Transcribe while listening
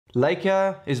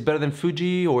Leica is better than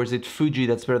Fuji, or is it Fuji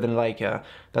that's better than Leica?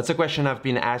 That's a question I've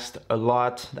been asked a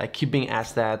lot. I keep being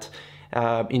asked that.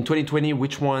 In 2020,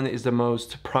 which one is the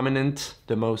most prominent,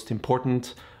 the most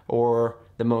important, or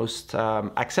the most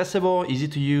accessible, easy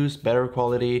to use, better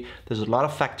quality? There's a lot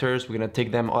of factors. We're gonna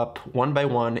take them up one by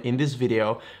one in this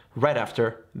video right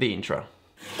after the intro.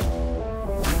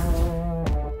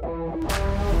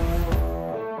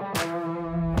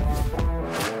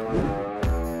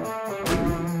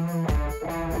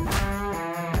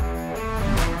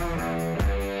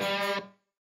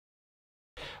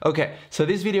 Okay, so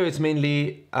this video is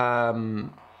mainly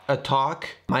a talk,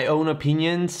 my own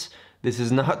opinions. This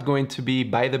is not going to be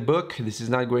by the book. This is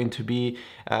not going to be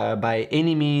by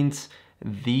any means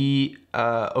the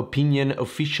opinion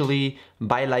officially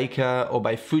by Leica or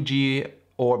by Fuji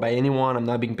or by anyone. I'm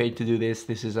not being paid to do this.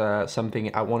 This is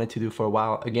something I wanted to do for a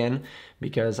while again,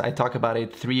 because I talked about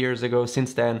it 3 years ago.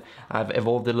 Since then, I've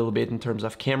evolved a little bit in terms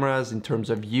of cameras, in terms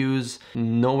of use,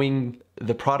 knowing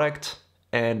the product,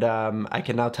 and I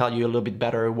can now tell you a little bit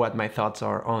better what my thoughts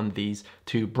are on these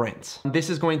two brands. This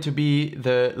is going to be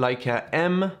the Leica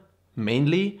M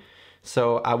mainly,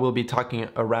 so I will be talking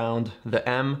around the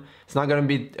M. It's not going to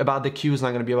be about the Q, it's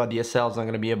not going to be about the SL, it's not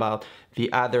going to be about the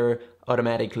other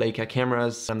automatic Leica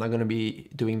cameras. I'm not going to be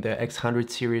doing the X100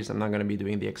 series, I'm not going to be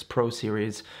doing the X Pro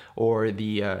series or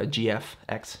the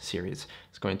GF-X series.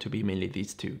 It's going to be mainly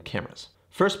these two cameras.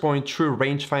 First point, true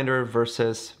rangefinder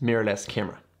versus mirrorless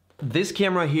camera. This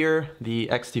camera here, the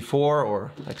X-T4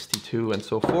 or X-T2 and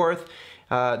so forth,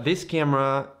 this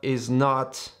camera is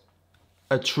not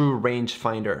a true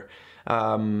rangefinder.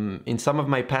 In some of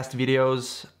my past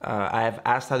videos, I have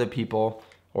asked other people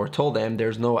or told them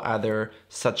there's no other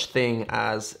such thing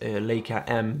as a Leica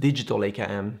M, digital Leica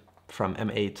M from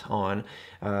M8 on.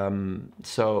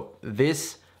 So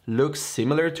this looks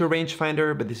similar to a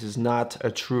rangefinder, but this is not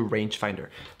a true rangefinder,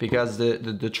 because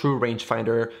the true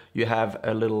rangefinder, you have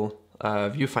a little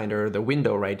viewfinder. The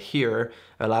window right here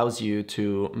allows you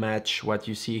to match what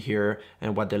you see here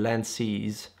and what the lens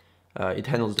sees. It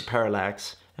handles the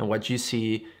parallax, and what you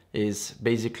see is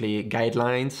basically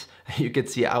guidelines you could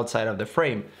see outside of the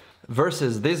frame,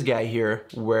 versus this guy here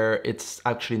where it's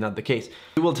actually not the case.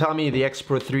 You will tell me the X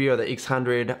Pro 3 or the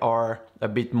X100 are a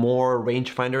bit more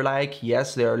rangefinder-like.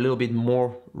 Yes, they're a little bit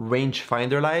more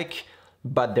rangefinder-like,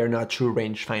 but they're not true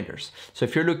rangefinders. So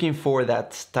if you're looking for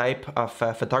that type of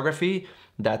photography,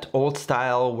 that old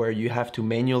style where you have to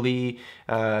manually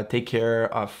take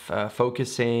care of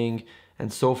focusing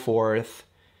and so forth,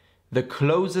 the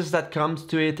closest that comes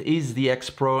to it is the X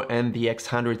Pro and the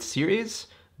X100 series.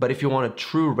 But if you want a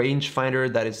true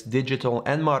rangefinder that is digital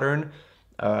and modern,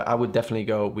 I would definitely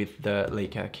go with the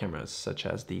Leica cameras, such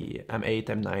as the M8,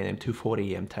 M9,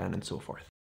 M240, M10, and so forth.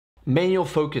 Manual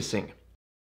focusing.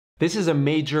 This is a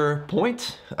major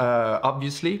point,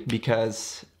 obviously,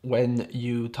 because when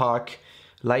you talk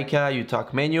Leica, you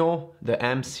talk manual, the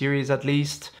M series at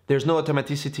least. There's no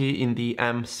automaticity in the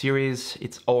M series,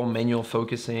 it's all manual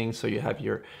focusing, so you have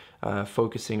your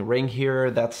focusing ring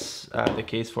here. That's the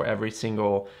case for every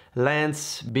single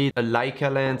lens, be it a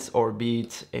Leica lens or be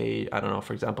it a, I don't know,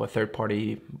 for example, a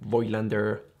third-party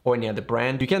Voigtlander or any other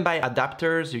brand. You can buy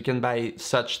adapters, you can buy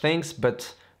such things,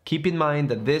 but keep in mind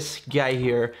that this guy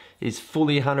here is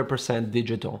fully 100%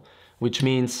 digital, which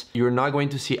means you're not going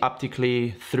to see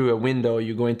optically through a window,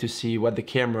 you're going to see what the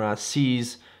camera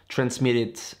sees,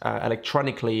 transmitted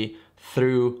electronically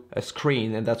through a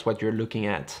screen, and that's what you're looking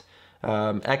at.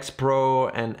 X Pro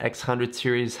and X100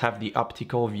 series have the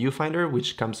optical viewfinder,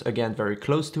 which comes again very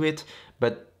close to it,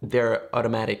 but they're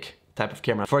automatic type of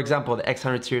camera. For example, the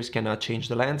X100 series cannot change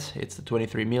the lens. It's the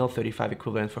 23mm 35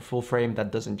 equivalent for full frame,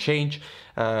 that doesn't change.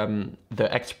 The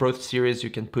X Pro series,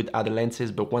 you can put other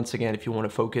lenses, but once again, if you want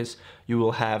to focus, you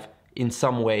will have in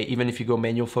some way, even if you go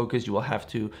manual focus, you will have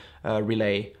to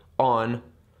rely on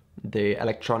the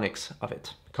electronics of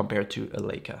it compared to a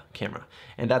Leica camera.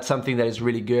 And that's something that is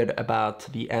really good about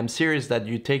the M series, that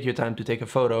you take your time to take a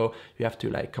photo, you have to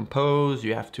like compose,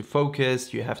 you have to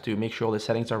focus, you have to make sure all the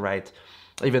settings are right.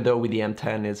 Even though with the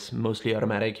M10 it's mostly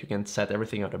automatic, you can set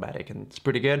everything automatic and it's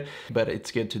pretty good, but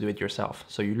it's good to do it yourself.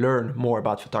 So you learn more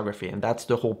about photography, and that's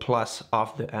the whole plus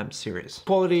of the M series.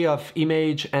 Quality of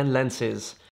image and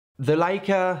lenses. The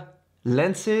Leica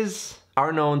lenses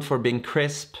are known for being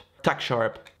crisp, tack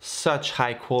sharp, such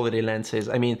high quality lenses.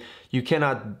 I mean, you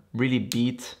cannot really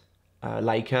beat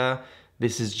Leica.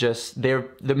 This is just,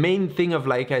 the main thing of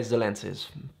Leica is the lenses.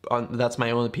 That's my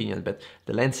own opinion, but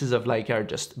the lenses of Leica are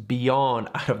just beyond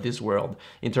out of this world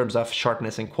in terms of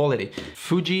sharpness and quality.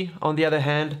 Fuji, on the other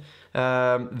hand,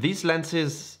 these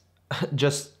lenses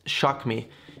just shock me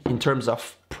in terms of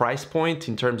price point,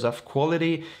 in terms of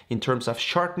quality, in terms of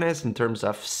sharpness, in terms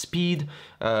of speed.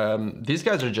 These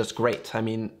guys are just great. I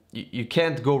mean, you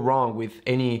can't go wrong with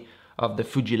any of the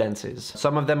Fuji lenses.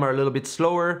 Some of them are a little bit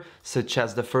slower, such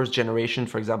as the first generation,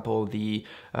 for example, the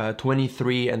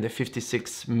 23 and the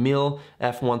 56mm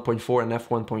f1.4 and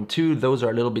f1.2. Those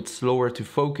are a little bit slower to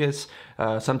focus.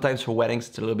 Sometimes for weddings,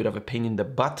 it's a little bit of a pain in the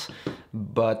butt,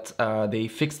 but they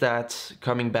fixed that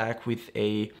coming back with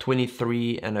a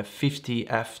 23 and a 50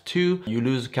 f2. You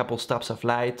lose a couple stops of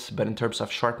light, but in terms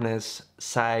of sharpness,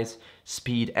 size,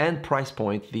 speed, and price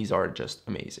point, these are just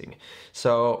amazing.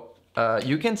 So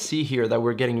you can see here that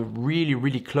we're getting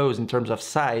really close in terms of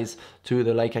size to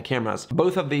the Leica cameras.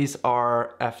 Both of these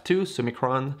are f2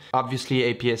 Summicron. Obviously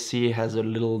APS-C has a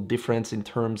little difference in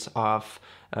terms of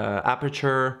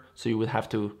aperture, so you would have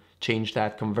to change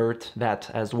that, convert that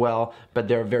as well, but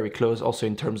they're very close also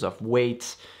in terms of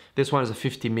weight. This one is a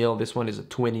 50mm, this one is a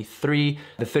 23.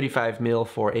 The 35mm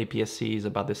for APS-C is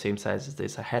about the same size as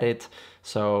this. I had it,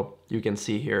 so you can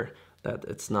see here that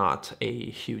it's not a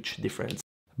huge difference.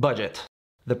 Budget.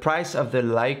 The price of the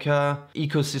Leica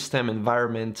ecosystem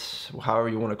environment, however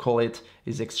you want to call it,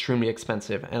 is extremely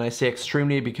expensive. And I say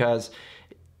extremely because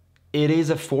it is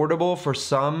affordable for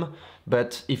some,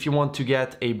 but if you want to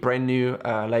get a brand new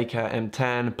Leica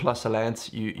M10 plus a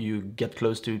lens, you get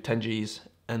close to 10 Gs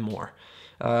and more.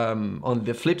 On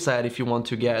the flip side, if you want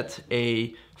to get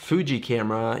a Fuji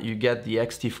camera, you get the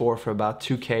X-T4 for about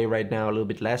 2K right now, a little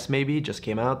bit less maybe, just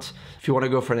came out. If you want to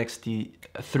go for an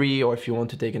X-T3 or if you want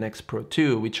to take an X Pro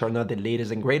 2, which are not the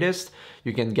latest and greatest,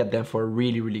 you can get them for a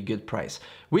really good price,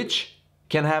 which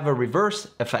can have a reverse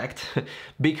effect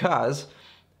because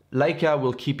Leica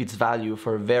will keep its value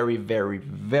for a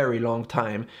very long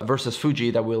time versus Fuji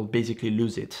that will basically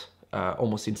lose it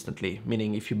almost instantly.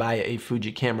 Meaning if you buy a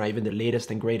Fuji camera, even the latest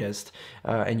and greatest,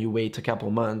 and you wait a couple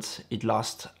months, it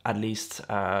lost at least,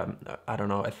 I don't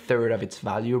know, a third of its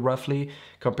value roughly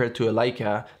compared to a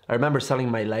Leica. I remember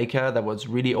selling my Leica that was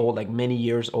really old, like many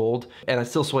years old, and I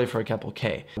still sold it for a couple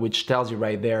K, which tells you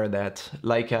right there that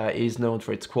Leica is known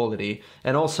for its quality.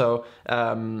 And also,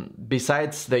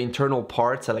 besides the internal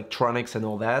parts, electronics and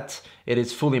all that, it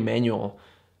is fully manual.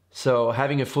 So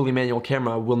having a fully manual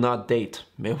camera will not date.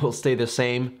 It will stay the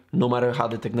same no matter how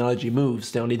the technology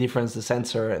moves. The only difference is the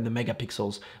sensor and the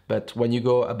megapixels. But when you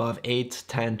go above 8,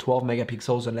 10, 12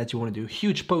 megapixels, unless you want to do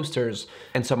huge posters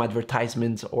and some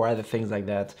advertisements or other things like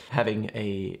that, having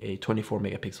a 24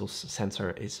 megapixels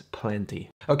sensor is plenty.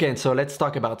 Okay, and so let's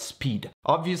talk about speed.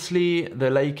 Obviously, the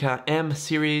Leica M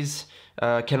series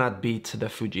cannot beat the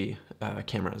Fuji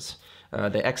cameras.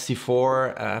 The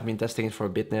X-T4, I've been testing it for a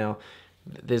bit now.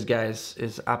 This guy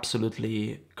is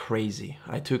absolutely crazy.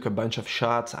 I took a bunch of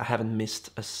shots. I haven't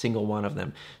missed a single one of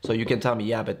them. So you can tell me,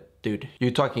 yeah, but dude, you're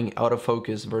talking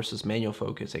autofocus versus manual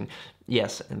focusing.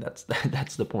 Yes, and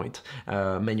that's the point.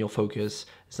 Manual focus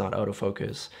is not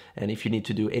autofocus. And if you need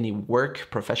to do any work,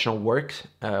 professional work,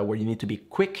 where you need to be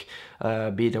quick,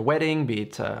 be it a wedding, be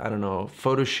it, I don't know,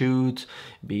 photo shoot,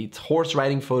 be it horse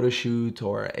riding photo shoot,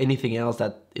 or anything else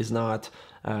that is not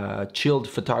chilled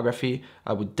photography,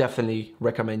 I would definitely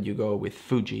recommend you go with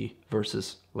Fuji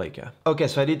versus Leica. Okay,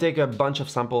 so I did take a bunch of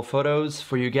sample photos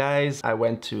for you guys. I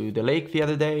went to the lake the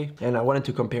other day and I wanted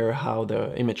to compare how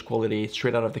the image quality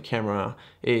straight out of the camera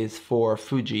is for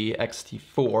Fuji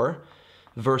X-T4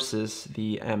 versus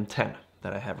the M10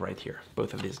 that I have right here,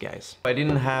 both of these guys. I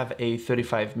didn't have a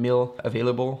 35mm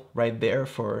available right there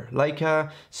for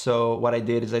Leica, so what I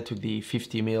did is I took the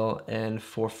 50mm, and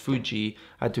for Fuji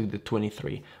I took the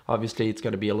 23. Obviously it's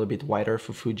gonna be a little bit wider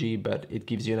for Fuji, but it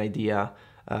gives you an idea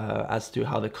as to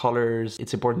how the colors.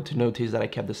 It's important to notice that I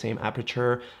kept the same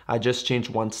aperture. I just changed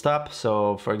one stop.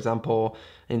 So for example,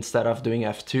 instead of doing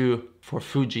f2 for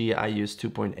Fuji, I used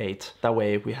 2.8. That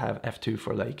way we have f2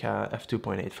 for Leica,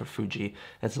 f2.8 for Fuji.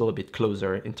 It's a little bit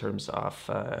closer in terms of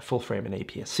full frame and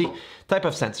APS-C type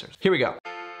of sensors. Here we go.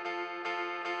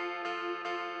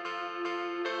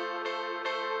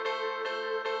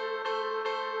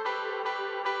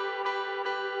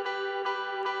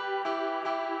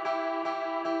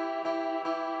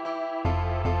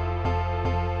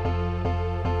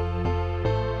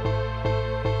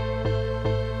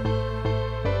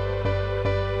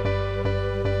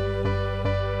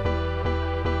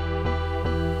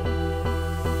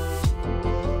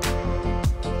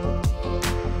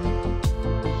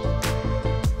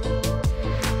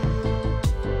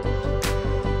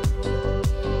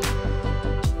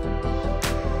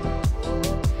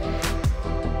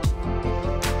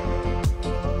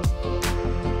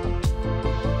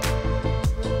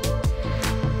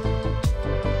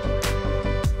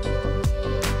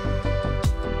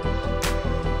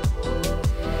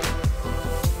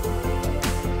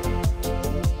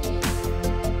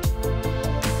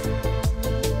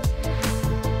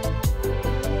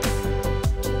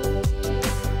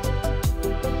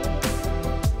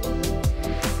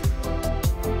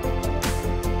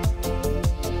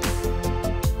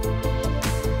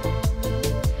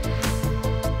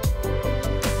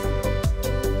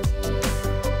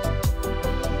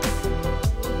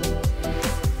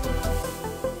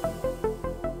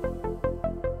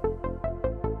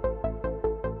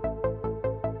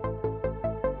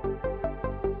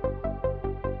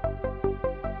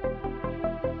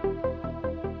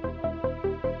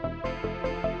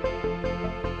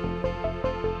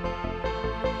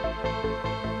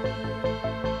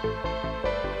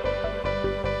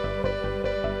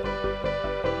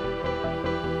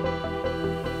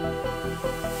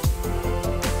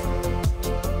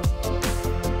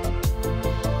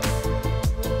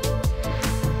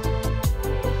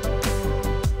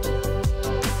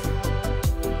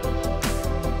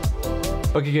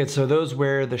 Okay, good. So those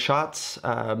were the shots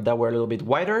that were a little bit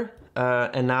wider.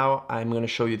 And now I'm going to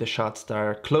show you the shots that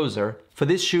are closer. For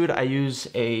this shoot, I use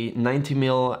a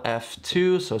 90mm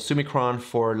f2, so Summicron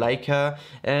for Leica,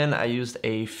 and I used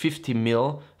a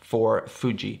 50mm for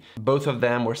Fuji. Both of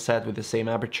them were set with the same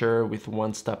aperture with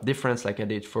one stop difference like I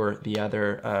did for the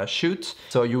other shoot.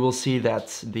 So you will see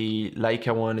that the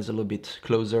Leica one is a little bit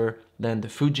closer than the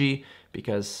Fuji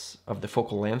because of the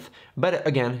focal length. But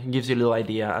again, it gives you a little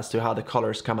idea as to how the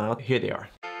colors come out. Here they are.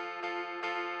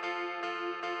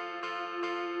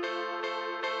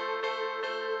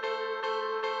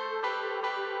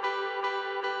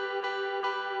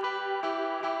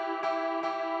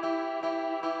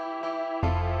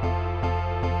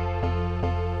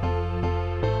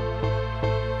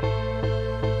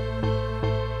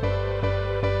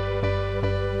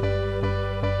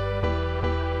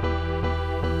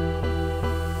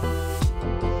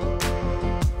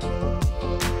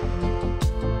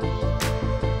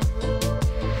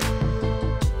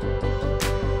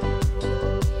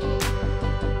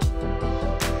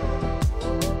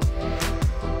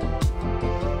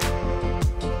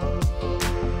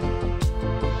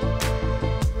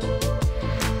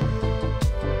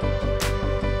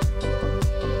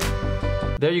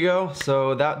 There you go.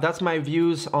 So that's my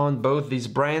views on both these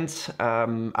brands.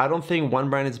 I don't think one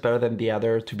brand is better than the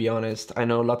other, to be honest. I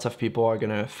know lots of people are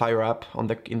gonna fire up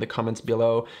in the comments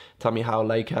below, tell me how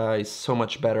Leica is so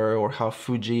much better or how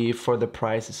Fuji for the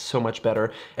price is so much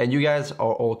better. And you guys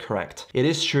are all correct. It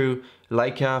is true,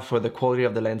 Leica for the quality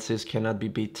of the lenses cannot be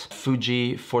beat.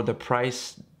 Fuji for the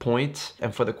price point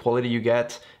and for the quality you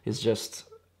get is just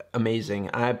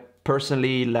amazing. I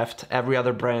personally left every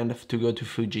other brand to go to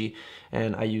Fuji,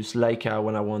 and I use Leica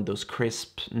when I want those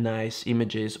crisp, nice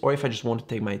images, or if I just want to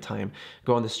take my time,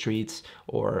 go on the streets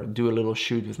or do a little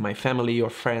shoot with my family or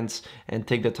friends and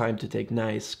take the time to take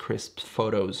nice, crisp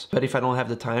photos. But if I don't have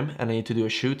the time and I need to do a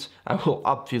shoot, I will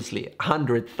obviously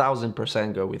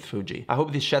 100,000% go with Fuji. I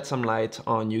hope this shed some light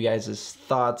on you guys'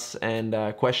 thoughts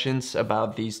and questions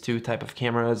about these two type of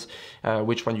cameras,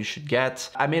 which one you should get.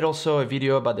 I made also a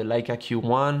video about the Leica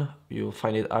Q1. You'll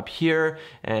find it up here,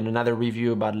 and another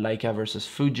review about Leica versus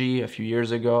Fuji a few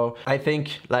years ago. I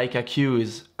think Leica Q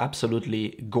is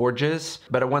absolutely gorgeous,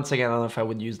 but once again, I don't know if I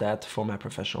would use that for my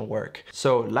professional work.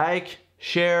 So like,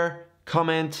 share,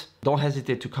 comment, don't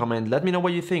hesitate to comment. Let me know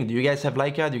what you think. Do you guys have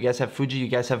Leica? Do you guys have Fuji? Do you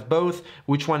guys have both?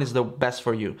 Which one is the best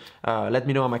for you? Let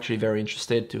me know. I'm actually very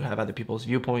interested to have other people's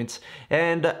viewpoints,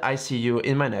 and I see you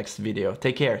in my next video.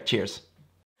 Take care. Cheers.